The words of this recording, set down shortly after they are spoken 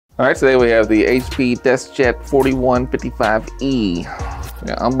All right, today we have the HP DeskJet 4155e.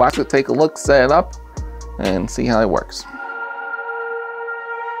 Yeah, unbox it, take a look, set it up, and see how it works.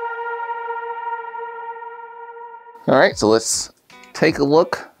 All right, so let's take a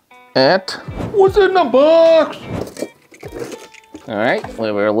look at what's in the box. All right, we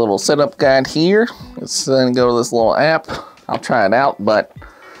have our little setup guide here. Let's then go to this little app. I'll try it out, but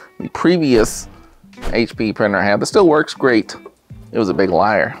the previous HP printer I had that still works great. It was a big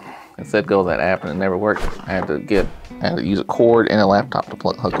liar. It said go to that app and it never worked. I had to use a cord and a laptop to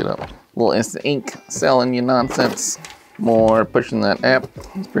hook it up. Little Instant Ink selling you nonsense. More pushing that app.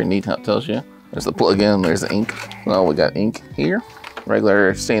 It's pretty neat how it tells you. There's the plug-in, there's the ink. So we got ink here.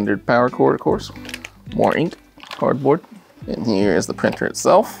 Regular standard power cord, of course. More ink, cardboard. And here is the printer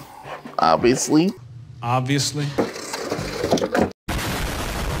itself. Obviously.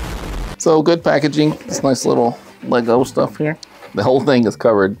 So good packaging. This nice little Lego stuff here. The whole thing is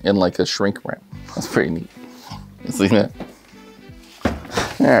covered in like a shrink wrap. That's pretty neat. You see that?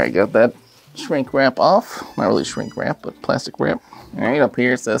 All right, got that shrink wrap off. Not really shrink wrap, but plastic wrap. All right, up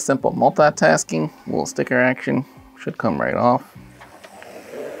here it says simple multitasking. Little sticker action. Should come right off.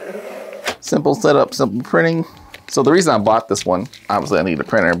 Simple setup, simple printing. So the reason I bought this one, obviously I need a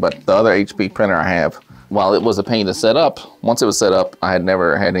printer, but the other HP printer I have, while it was a pain to set up, once it was set up, I had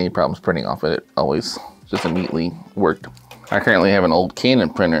never had any problems printing off it. It always just immediately worked. I currently have an old Canon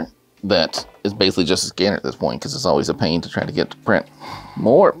printer that is basically just a scanner at this point because it's always a pain to try to get to print.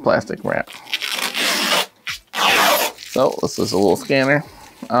 More plastic wrap. So this is a little scanner,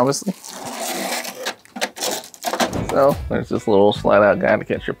 obviously. So there's this little slide out guide to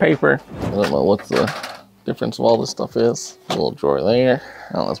catch your paper. I don't know what the difference of all this stuff is. A little drawer there.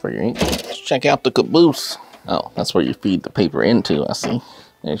 Oh, that's where your ink. Let's check out the caboose. Oh, that's where you feed the paper into, I see.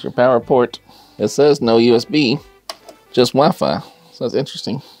 There's your power port. It says no USB, just Wi-Fi. So that's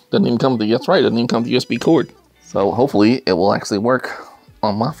interesting. Doesn't even come to, that's right, doesn't even come to USB cord. So hopefully it will actually work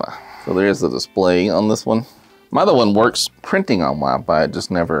on Wi-Fi. So there's the display on this one. My other one works printing on Wi-Fi, it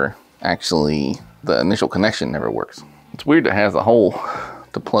just never actually, the initial connection never works. It's weird it has a hole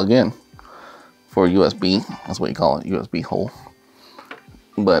to plug in for USB. That's what you call it, USB hole.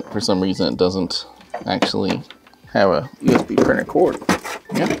 But for some reason it doesn't actually have a USB printer cord.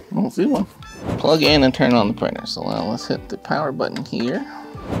 Yeah, I don't see one. Plug in and turn on the printer. So now let's hit the power button here.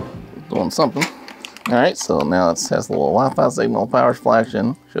 Doing something. All right, so now it has a little Wi-Fi signal, power's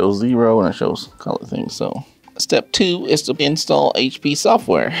flashing, shows 0 and it shows color things. So step 2 is to install HP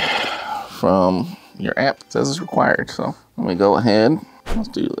software from your app. It says it's required. So let me go ahead. Let's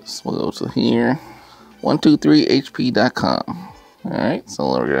do this. We'll go to here, 123hp.com. All right, so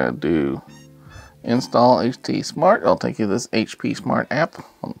we're gonna do install HP Smart. I'll take you to this HP Smart app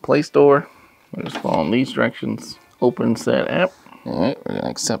on the Play Store. We're just following these directions. Open said app. All right, we're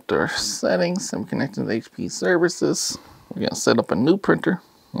gonna accept our settings. I'm connecting to HP services. We're gonna set up a new printer.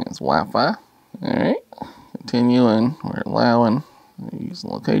 It's Wi-Fi. All right, continue, and we're allowing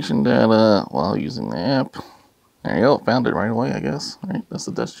using location data while using the app. There you go, found it right away, I guess. All right, that's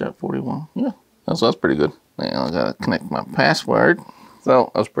the DeskJet 41. Yeah, that's pretty good. Now I gotta connect my password.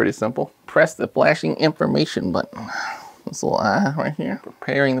 So that was pretty simple. Press the flashing information button. This little eye right here.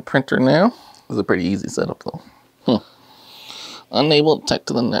 Preparing the printer now. This is a pretty easy setup though. Unable to detect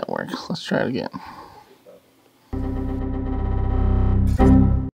to the network. Let's try it again.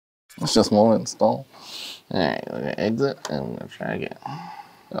 It's just won't install. All right, we're gonna exit and we're gonna try again.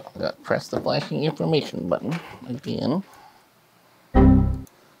 Oh, I gotta press the flashing information button again. All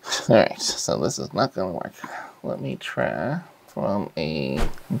right, so this is not gonna work. Let me try from a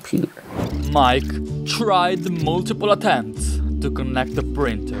computer. Mike tried multiple attempts to connect the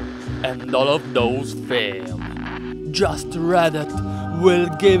printer, and all of those failed. Just Reddit will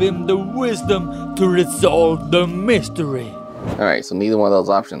give him the wisdom to resolve the mystery. All right, so neither one of those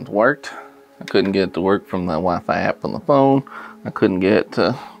options worked. I couldn't get it to work from the Wi-Fi app on the phone. I couldn't get it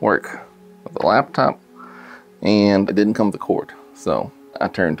to work with the laptop, and it didn't come with the cord. So I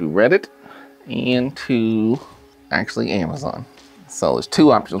turned to Reddit and to actually Amazon. So there's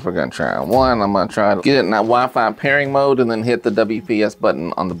two options we're gonna try. One, I'm gonna try to get it in that Wi-Fi pairing mode and then hit the WPS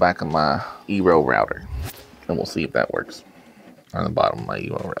button on the back of my Eero router. And we'll see if that works on the bottom of my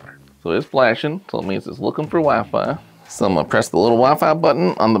Eero router. So it's flashing, so it means it's looking for Wi-Fi. So I'm gonna press the little Wi-Fi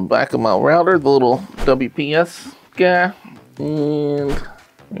button on the back of my router, the little WPS guy, and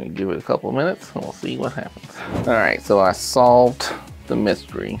I'm gonna give it a couple of minutes and we'll see what happens. All right, so I solved the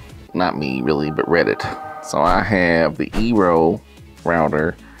mystery. Not me really, but Reddit. So I have the Eero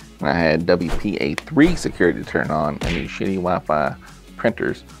router and I had WPA3 security turned on, and these shitty Wi-Fi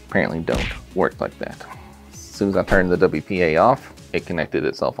printers apparently don't work like that. As soon as I turn the WPA off, it connected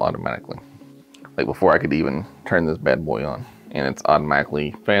itself automatically. Like before I could even turn this bad boy on. And it's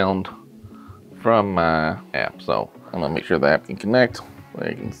automatically found from my app. So I'm gonna make sure the app can connect.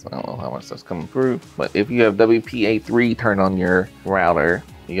 I don't know how much that's coming through. But if you have WPA3 turned on your router,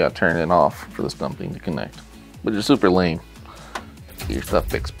 you gotta turn it off for this dumb thing to connect. Which is super lame. Get your stuff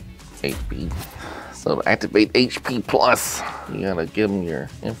fixed, HP. So to activate HP Plus, you gotta give them your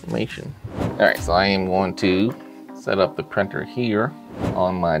information. All right, so I am going to set up the printer here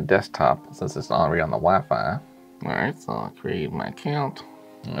on my desktop since it's already on the Wi-Fi. All right, so I'll create my account.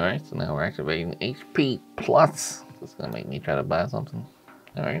 All right, so now we're activating HP Plus. It's gonna make me try to buy something.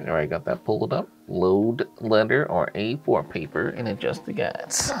 All right, already got that pulled up. Load letter or A4 paper and adjust the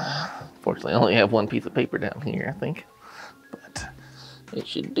guides. Fortunately, I only have one piece of paper down here, I think, but it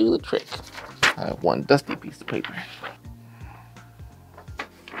should do the trick. I have one dusty piece of paper.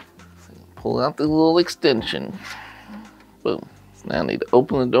 So pull out the little extension. Boom. So now I need to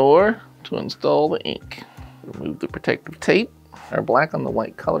open the door to install the ink. Remove the protective tape, or black on the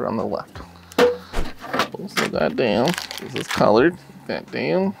white, color on the left. Pull that down. This is colored. That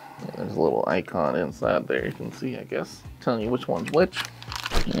down. And there's a little icon inside there you can see, I guess, telling you which one's which.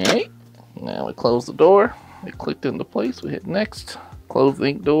 Alright. Now we close the door. It clicked into place. We hit next. Close the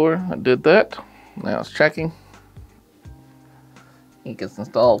ink door. I did that. Now it's checking. Ink is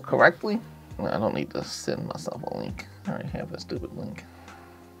installed correctly. I don't need to send myself a link. I already have that stupid link.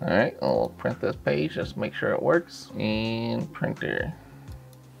 Alright, I'll print this page just to make sure it works. And printer.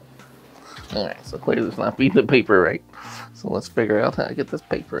 Alright, so clearly it's not feeding the paper right. So let's figure out how to get this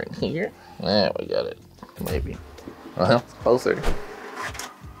paper in here. There, we got it. Maybe. Well, it's closer.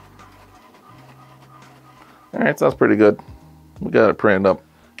 Alright, so that's pretty good. We got it printed up.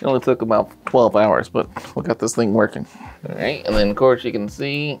 It only took about 12 hours, but we got this thing working. Alright, and then of course you can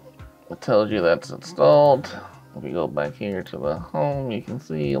see it tells you that's installed. If you go back here to the home, you can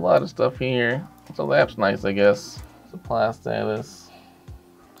see a lot of stuff here. So the app's nice, I guess. Supply status,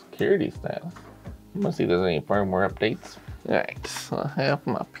 security status. You must see if there's any firmware updates. Alright, so I have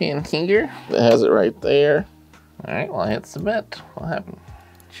my pen here. It has it right there. Alright, well I hit submit. What happened?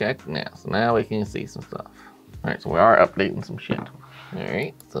 Check now. So now we can see some stuff. Alright, so we are updating some shit.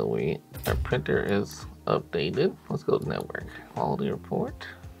 Alright, so our printer is updated. Let's go to network. Quality report.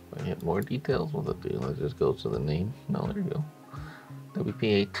 I hit more details. What's it do? Let's just go to the name. No, there we go.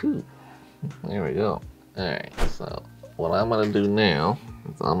 WPA2. There we go. Alright, so what I'm gonna do now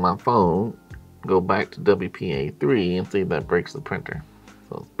is on my phone, go back to WPA3 and see if that breaks the printer.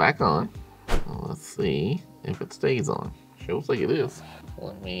 So it's back on. So let's see if it stays on. Sure looks like it is.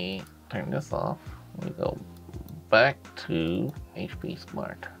 Let me turn this off. Let me go back to HP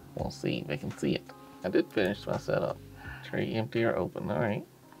Smart. We'll see if I can see it. I did finish my setup. Tray empty or open. Alright.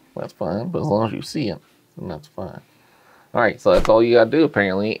 That's fine, but as long as you see it, then that's fine. Alright, so that's all you gotta do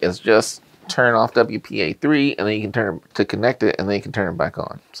apparently is just turn off WPA3 and then you can turn to connect it and then you can turn it back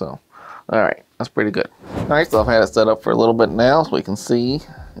on. So, alright, that's pretty good. Alright, so I've had it set up for a little bit now so we can see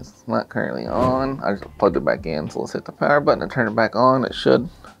it's not currently on. I just plugged it back in, so let's hit the power button and turn it back on. It should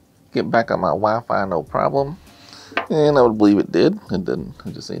get back on my Wi-Fi, no problem. And I would believe it did. It didn't.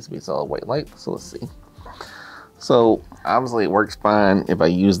 It just needs to be solid white light, so let's see. So obviously it works fine if I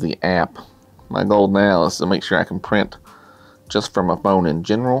use the app. My goal now is to make sure I can print just from my phone in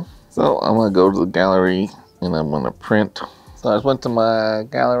general. So I'm gonna go to the gallery and I'm gonna print. So I just went to my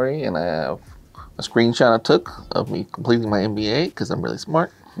gallery and I have a screenshot I took of me completing my MBA because I'm really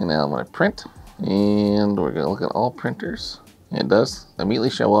smart. And now I'm gonna print and we're gonna look at all printers. It does immediately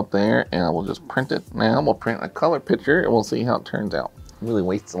show up there and I will just print it. Now I'm gonna print a color picture and we'll see how it turns out. I'm really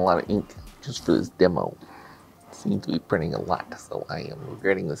wasting a lot of ink just for this demo. Seem to be printing a lot, so I am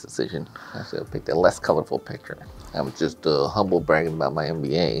regretting this decision. I should have picked a less colorful picture. I was just humble bragging about my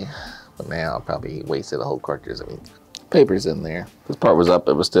MBA, but now I probably wasted a whole cartridge of ink. Paper's in there. This part was up,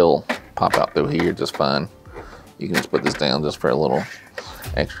 it would still pop out through here just fine. You can just put this down just for a little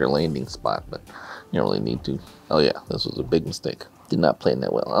extra landing spot, but you don't really need to. Oh yeah, this was a big mistake. Did not plan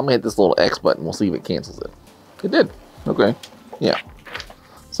that well. I'm gonna hit this little X button, we'll see if it cancels it. It did, okay, yeah.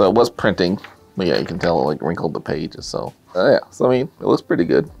 So it was printing. But yeah, you can tell it like wrinkled the pages, so yeah, so I mean, it looks pretty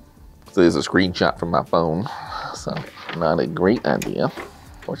good. So there's a screenshot from my phone, so not a great idea.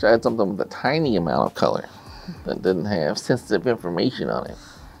 Wish I had something with a tiny amount of color that didn't have sensitive information on it.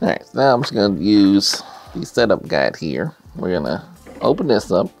 All right, so now I'm just gonna use the setup guide here. We're gonna open this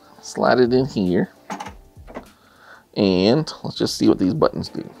up, slide it in here, and let's just see what these buttons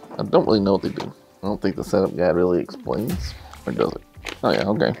do. I don't really know what they do. I don't think the setup guide really explains, or does it? Oh yeah,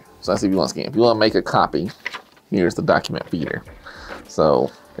 okay. So that's if you want to scan. If you want to make a copy, here's the document feeder. So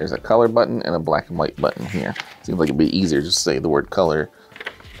there's a color button and a black and white button here. Seems like it'd be easier just to say the word color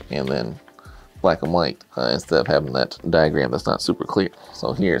and then black and white instead of having that diagram that's not super clear.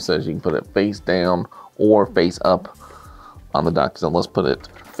 So here it says you can put it face down or face up on the document. So let's put it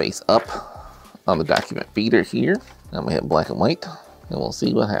face up on the document feeder here. I'm gonna hit black and white and we'll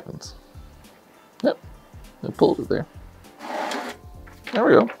see what happens. Yep, it pulled it there. There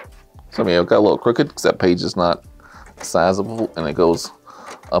we go. So it got a little crooked because that page is not sizable and it goes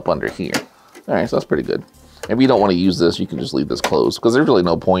up under here. All right, so that's pretty good. If you don't want to use this, you can just leave this closed because there's really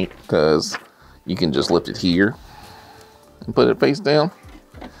no point, because you can just lift it here and put it face down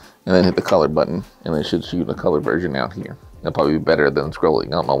and then hit the color button and it should shoot a color version out here. That'll probably be better than scrolling. I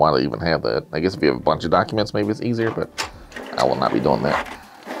don't know why they even have that. I guess if you have a bunch of documents, maybe it's easier, but I will not be doing that.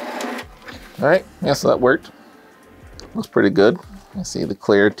 All right, yeah, so that worked. Looks pretty good. I see the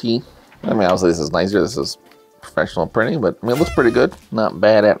clarity. I mean, obviously this is nicer. This is professional printing, but I mean, it looks pretty good. Not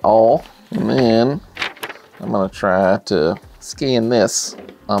bad at all. And then I'm gonna try to scan this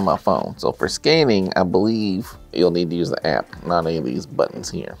on my phone. So for scanning, I believe you'll need to use the app, not any of these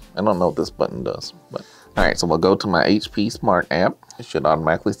buttons here. I don't know what this button does, but all right, so we'll go to my HP Smart app. It should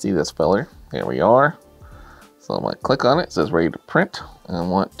automatically see this feller. Here we are. So I'm gonna click on it. It says ready to print. And I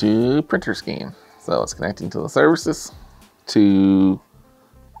want to printer scan. So it's connecting to the services. To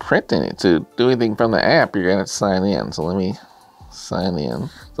print in it, to do anything from the app, you're gonna sign in. So let me sign in.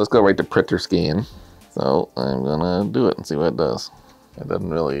 So let's go right to printer scan. So I'm gonna do it and see what it does. It doesn't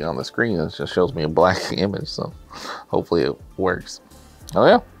really on the screen, it just shows me a black image, so hopefully it works. Oh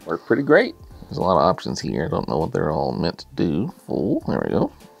yeah, worked pretty great. There's a lot of options here. I don't know what they're all meant to do. Full, there we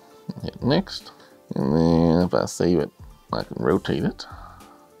go. Hit next. And then if I save it, I can rotate it.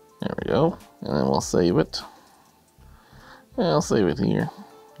 There we go. And then we'll save it. Yeah, I'll save it here.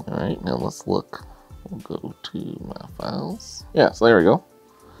 All right, now let's look. We'll go to my files. Yeah, so there we go.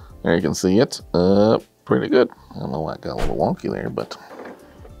 There you can see it. Pretty good. I don't know why it got a little wonky there, but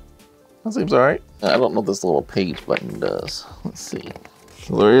that seems all right. I don't know what this little page button does. Let's see.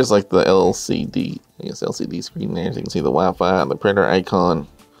 So there is like the LCD, I guess LCD screen there. So you can see the Wi-Fi and the printer icon,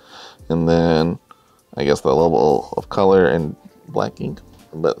 and then I guess the level of color and black ink,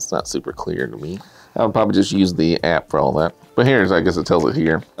 but it's not super clear to me. I would probably just use the app for all that. But here's, I guess it tells it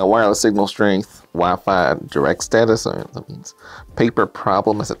here. A wireless signal strength, Wi-Fi direct status, that means paper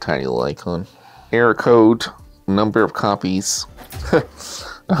problem, that's a tiny little icon. Error code, number of copies.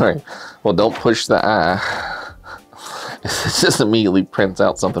 All right, well, don't push the I. It just immediately prints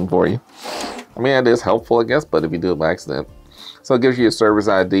out something for you. I mean, it is helpful, I guess, but if you do it by accident. So it gives you a service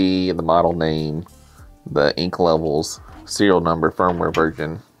ID, the model name, the ink levels, serial number, firmware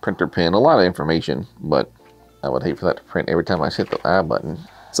version, printer pin, a lot of information, but I would hate for that to print every time I hit the I button.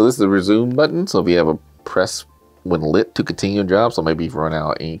 So this is the resume button. So if you have a press when lit to continue a job, so maybe if you run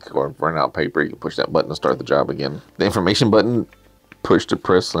out of ink or run out of paper, you can push that button to start the job again. The information button, push to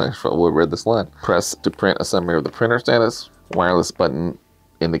press, I read this line. Press to print a summary of the printer status. Wireless button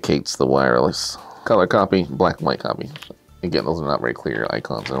indicates the wireless. Color copy, black and white copy. Again, those are not very clear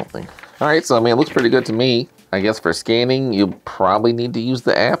icons, I don't think. All right, so I mean, it looks pretty good to me. I guess for scanning, you probably need to use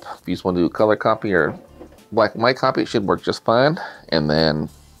the app. If you just want to do a color copy or black and white copy, it should work just fine. And then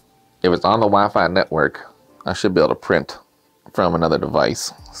if it's on the Wi-Fi network, I should be able to print from another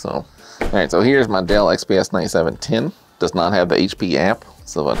device. So, all right, so here's my Dell XPS 9710. Does not have the HP app.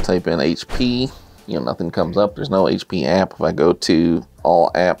 So if I type in HP, nothing comes up. There's no HP app. If I go to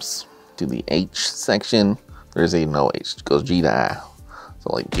all apps, to the H section, there's no H. It goes G to I.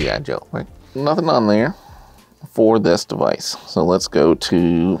 So like G.I. Joe, right? Nothing on there for this device. So let's go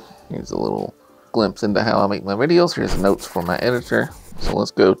to, here's a little glimpse into how I make my videos. Here's notes for my editor. So let's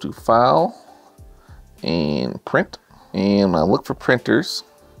go to File and Print. And I look for printers.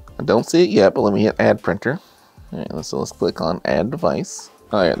 I don't see it yet, but let me hit Add Printer. All right, so let's click on Add Device.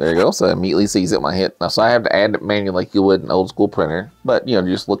 All right, there you go. So it immediately sees it when I hit. Now, so I have to add it manually like you would an old school printer. But,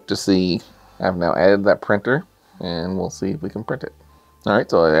 just look to see. I've now added that printer, and we'll see if we can print it. All right,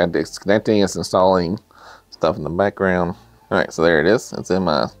 so it's connecting, it's installing stuff in the background. All right, so there it is. It's in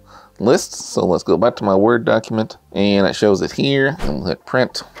my list. So let's go back to my Word document, and it shows it here, and we'll hit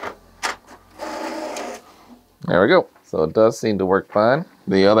print. There we go. So it does seem to work fine.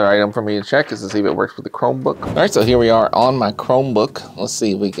 The other item for me to check is to see if it works with the Chromebook. All right, so here we are on my Chromebook. Let's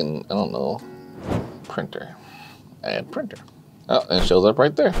see if we can, I don't know, printer, add printer. Oh, and it shows up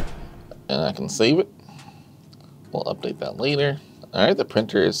right there. And I can save it. We'll update that later. All right, the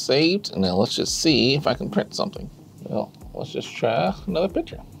printer is saved. And now let's just see if I can print something. Well, let's just try another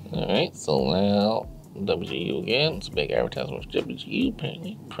picture. All right, so now WGU again. It's a big advertisement with WGU,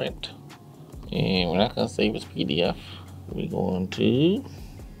 apparently, print. And we're not gonna save as PDF. We're going to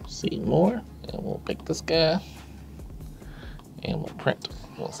See more, and we'll pick this guy, and we'll print.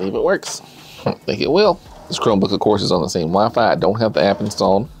 We'll see if it works. I think it will. This Chromebook, of course, is on the same Wi-Fi. I don't have the app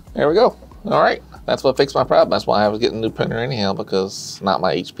installed. There we go. All right, that's what fixed my problem. That's why I was getting a new printer anyhow, because not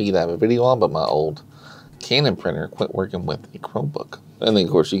my HP that I have a video on, but my old Canon printer quit working with a Chromebook. And then,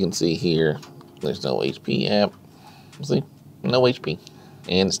 of course, you can see here, there's no HP app. See, no HP,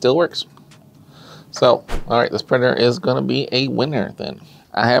 and it still works. So, all right, this printer is gonna be a winner then.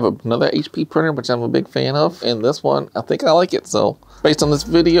 I have another HP printer, which I'm a big fan of, and this one, I think I like it. So, based on this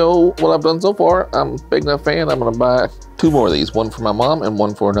video, what I've done so far, I'm a big enough fan, I'm gonna buy 2 more of these, one for my mom and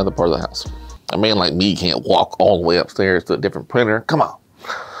one for another part of the house. A man like me can't walk all the way upstairs to a different printer. Come on. All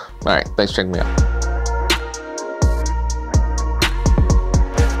right, thanks for checking me out.